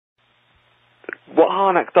what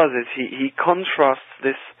Harnack does is he contrasts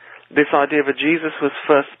this idea that Jesus was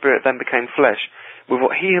first spirit, then became flesh, with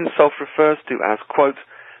what he himself refers to as, quote,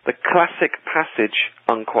 the classic passage,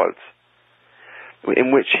 unquote,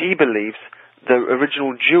 in which he believes the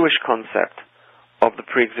original Jewish concept of the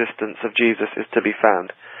preexistence of Jesus is to be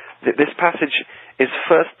found. This passage is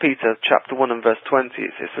 1 Peter chapter 1 and verse 20.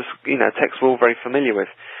 It's a text we're all very familiar with.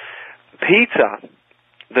 Peter,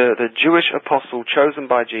 the Jewish apostle chosen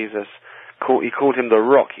by Jesus, he called him the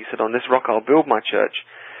rock. He said, on this rock I'll build my church.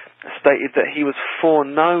 Stated that he was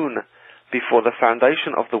foreknown before the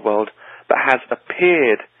foundation of the world, but has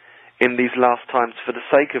appeared in these last times for the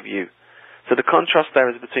sake of you. So the contrast there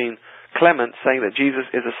is between Clement saying that Jesus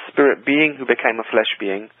is a spirit being who became a flesh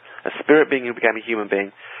being, a spirit being who became a human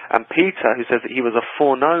being, and Peter who says that he was a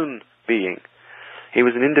foreknown being. He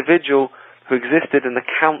was an individual who existed in the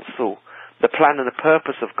counsel, the plan and the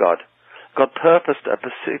purpose of God. God purposed at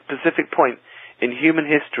a specific point in human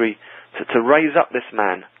history to raise up this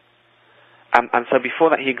man. And so before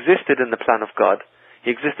that he existed in the plan of God.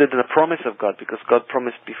 He existed in the promise of God, because God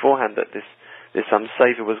promised beforehand that this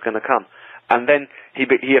Saviour was going to come. And then he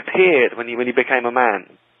appeared when he became a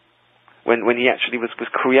man, when he actually was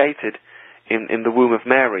created in the womb of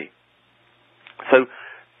Mary. So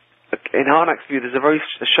in Harnack's view, there's a very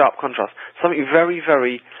sharp contrast. Something very,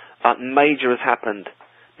 very major has happened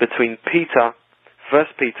between Peter, 1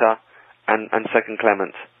 Peter, and 2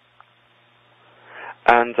 Clement.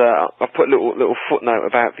 And I've put a little footnote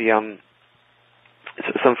about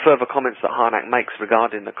some further comments that Harnack makes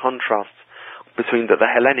regarding the contrasts between the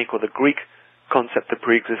Hellenic or the Greek concept of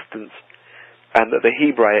preexistence and the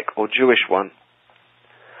Hebraic or Jewish one.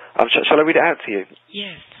 Shall I read it out to you?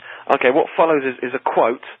 Yes. Okay, what follows is a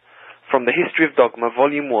quote from the History of Dogma,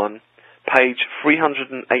 Volume 1, page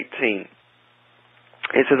 318.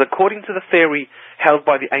 It says, according to the theory held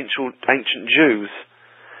by the ancient Jews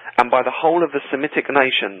and by the whole of the Semitic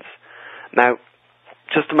nations. Now,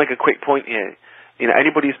 just to make a quick point here,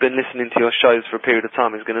 anybody who's been listening to your shows for a period of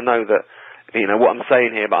time is going to know that, what I'm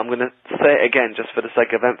saying here, but I'm going to say it again just for the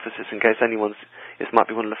sake of emphasis in case this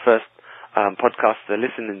might be one of the first podcasts they're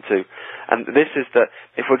listening to. And this is that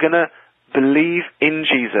if we're going to believe in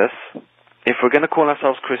Jesus, if we're going to call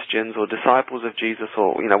ourselves Christians or disciples of Jesus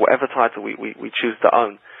or, whatever title we choose to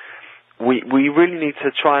own, we really need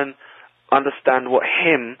to try and understand what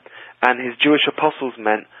him and his Jewish apostles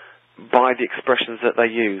meant by the expressions that they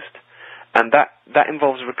used. And that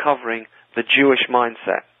involves recovering the Jewish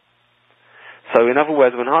mindset. So in other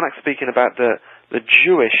words, when Harnack's speaking about the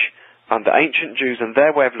Jewish and the ancient Jews and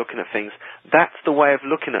their way of looking at things, that's the way of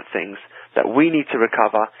looking at things that we need to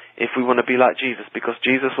recover if we want to be like Jesus, because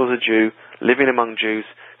Jesus was a Jew, living among Jews,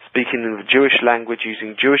 speaking in the Jewish language,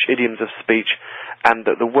 using Jewish idioms of speech, and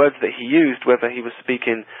that the words that he used, whether he was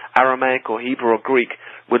speaking Aramaic or Hebrew or Greek,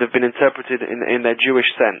 would have been interpreted in their Jewish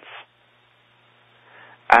sense.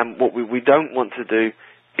 And what we don't want to do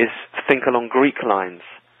is think along Greek lines,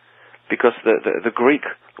 because the Greek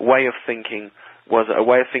way of thinking was a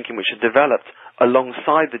way of thinking which had developed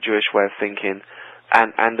alongside the Jewish way of thinking,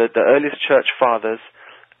 and the earliest church fathers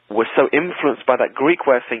were so influenced by that Greek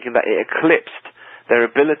way of thinking that it eclipsed their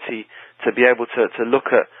ability to be able to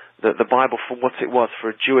look at the Bible for what it was, for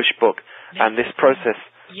a Jewish book. And this process...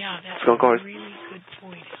 Yeah, that's a really good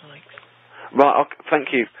point, Alex. Right,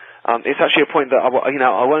 thank you. It's actually a point that I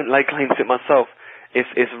won't lay claim to it myself.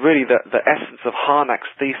 It's really the essence of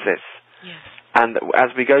Harnack's thesis. Yes. And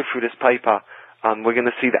as we go through this paper, we're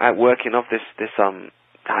going to see the outworking of this.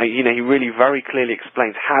 He really very clearly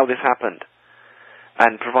explains how this happened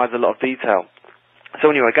and provides a lot of detail. So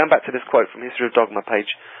anyway, going back to this quote from History of Dogma, page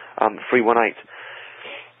 318,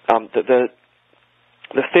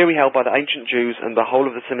 the theory held by the ancient Jews and the whole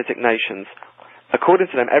of the Semitic nations, according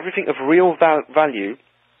to them, everything of real value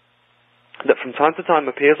that from time to time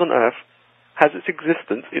appears on earth has its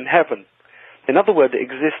existence in heaven. In other words, it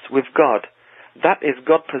exists with God. That is,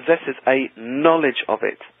 God possesses a knowledge of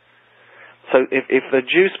it. So if the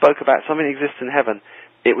Jews spoke about something that exists in heaven,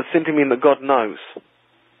 it would simply mean that God knows.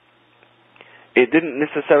 It didn't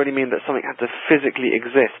necessarily mean that something had to physically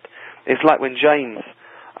exist. It's like when James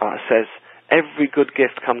says, every good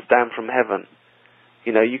gift comes down from heaven.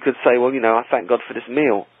 You could say, well, I thank God for this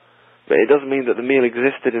meal. But it doesn't mean that the meal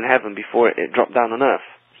existed in heaven before it dropped down on earth.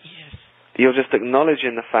 Yes. You're just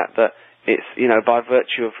acknowledging the fact that it's, by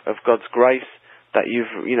virtue of God's grace that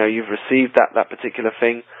you've received that particular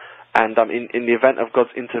thing. And in the event of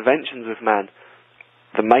God's interventions with man,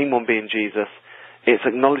 the main one being Jesus, it's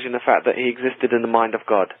acknowledging the fact that he existed in the mind of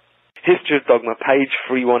God. History of Dogma, page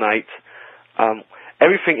 318.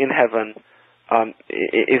 Everything in heaven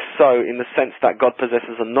is so in the sense that God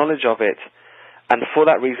possesses a knowledge of it, and for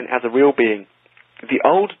that reason has a real being. The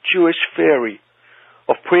old Jewish theory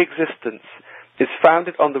of preexistence is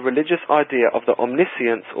founded on the religious idea of the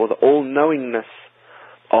omniscience, or the all-knowingness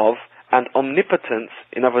of, and omnipotence,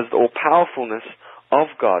 in other words, the all-powerfulness of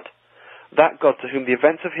God. That God to whom the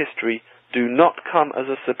events of history do not come as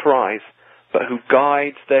a surprise, but who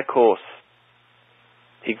guides their course.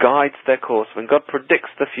 He guides their course. When God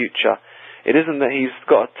predicts the future, it isn't that he's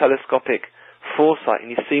got a telescopic foresight and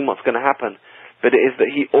he's seen what's going to happen, but it is that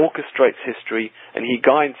he orchestrates history and he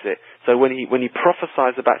guides it. So when he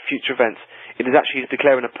prophesies about future events, it is actually he's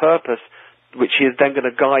declaring a purpose which he is then going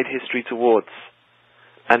to guide history towards.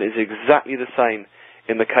 And it's exactly the same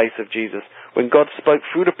in the case of Jesus. When God spoke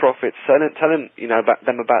through the prophets, telling about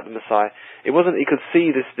them about the Messiah, it wasn't he could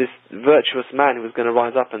see this virtuous man who was going to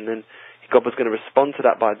rise up and then God was going to respond to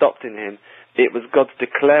that by adopting him. It was God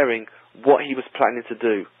declaring what he was planning to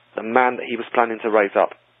do, the man that he was planning to raise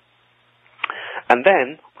up. And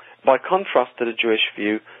then, by contrast to the Jewish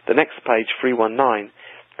view, the next page, 319,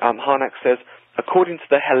 Harnack says, according to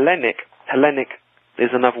the Hellenic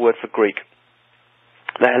is another word for Greek,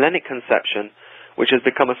 the Hellenic conception, which has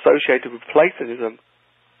become associated with Platonism,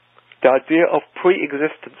 the idea of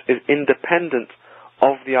pre-existence is independent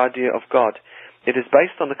of the idea of God. It is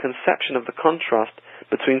based on the conception of the contrast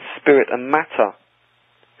between spirit and matter.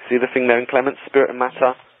 See the thing there in Clement, spirit and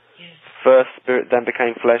matter? Yes. First spirit, then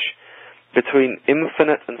became flesh. Between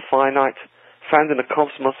infinite and finite, found in the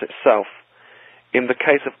cosmos itself. In the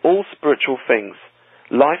case of all spiritual things,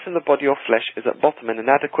 life in the body or flesh is at bottom an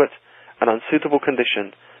inadequate and unsuitable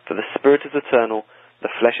condition, for the spirit is eternal, the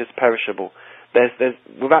flesh is perishable. There's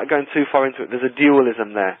without going too far into it, there's a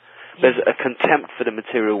dualism there. There's a contempt for the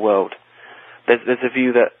material world. There's a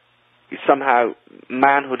view that somehow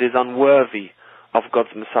manhood is unworthy of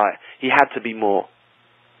God's Messiah. He had to be more.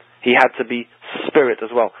 He had to be spirit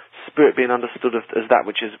as well. Spirit being understood as that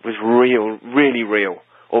which was real, really real,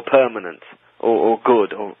 or permanent, or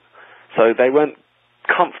good. So they weren't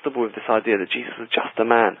comfortable with this idea that Jesus was just a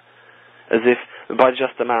man. As if, by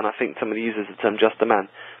just a man, I think somebody uses the term just a man,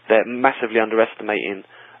 they're massively underestimating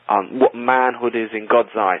what manhood is in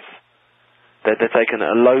God's eyes. They're taking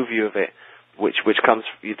a low view of it, which comes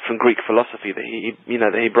from Greek philosophy, the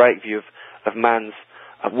Hebraic view of man's,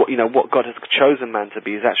 what God has chosen man to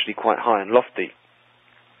be is actually quite high and lofty.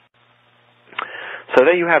 So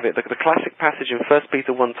there you have it, the classic passage in 1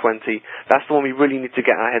 Peter 1:20. That's the one we really need to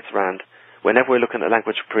get our heads around whenever we're looking at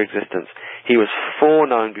language of pre-existence. He was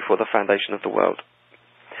foreknown before the foundation of the world.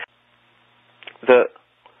 The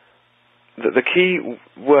key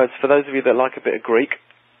words, for those of you that like a bit of Greek,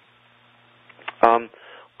 the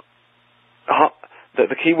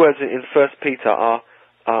key words in 1 Peter are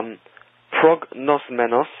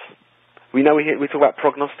prognosmenos. We know we talk about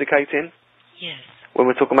prognosticating. Yes. When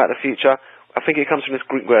we're talking about the future. I think it comes from this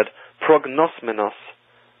Greek word, prognosmenos,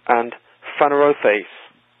 and phanerothes.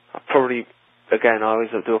 Probably, again, I always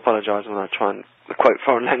do apologise when I try and quote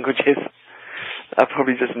foreign languages. I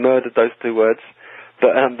probably just murdered those two words.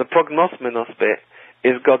 But the prognosmenos bit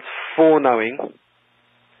is God's foreknowing,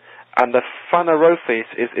 and the phanerothes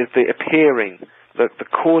is the appearing, the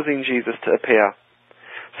causing Jesus to appear.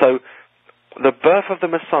 So the birth of the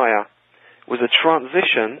Messiah was a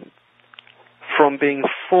transition from being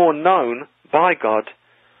foreknown by God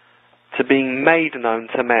to being made known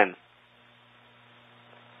to men.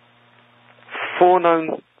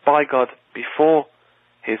 Foreknown by God before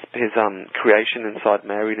his creation inside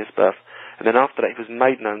Mary and his birth, and then after that he was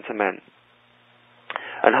made known to men.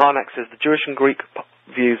 And Harnack says the Jewish and Greek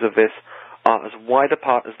views of this are as wide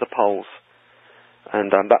apart as the poles.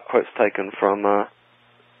 And that quote's taken from the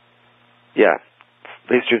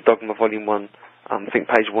History of Dogma, Volume 1, I think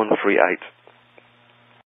page 138.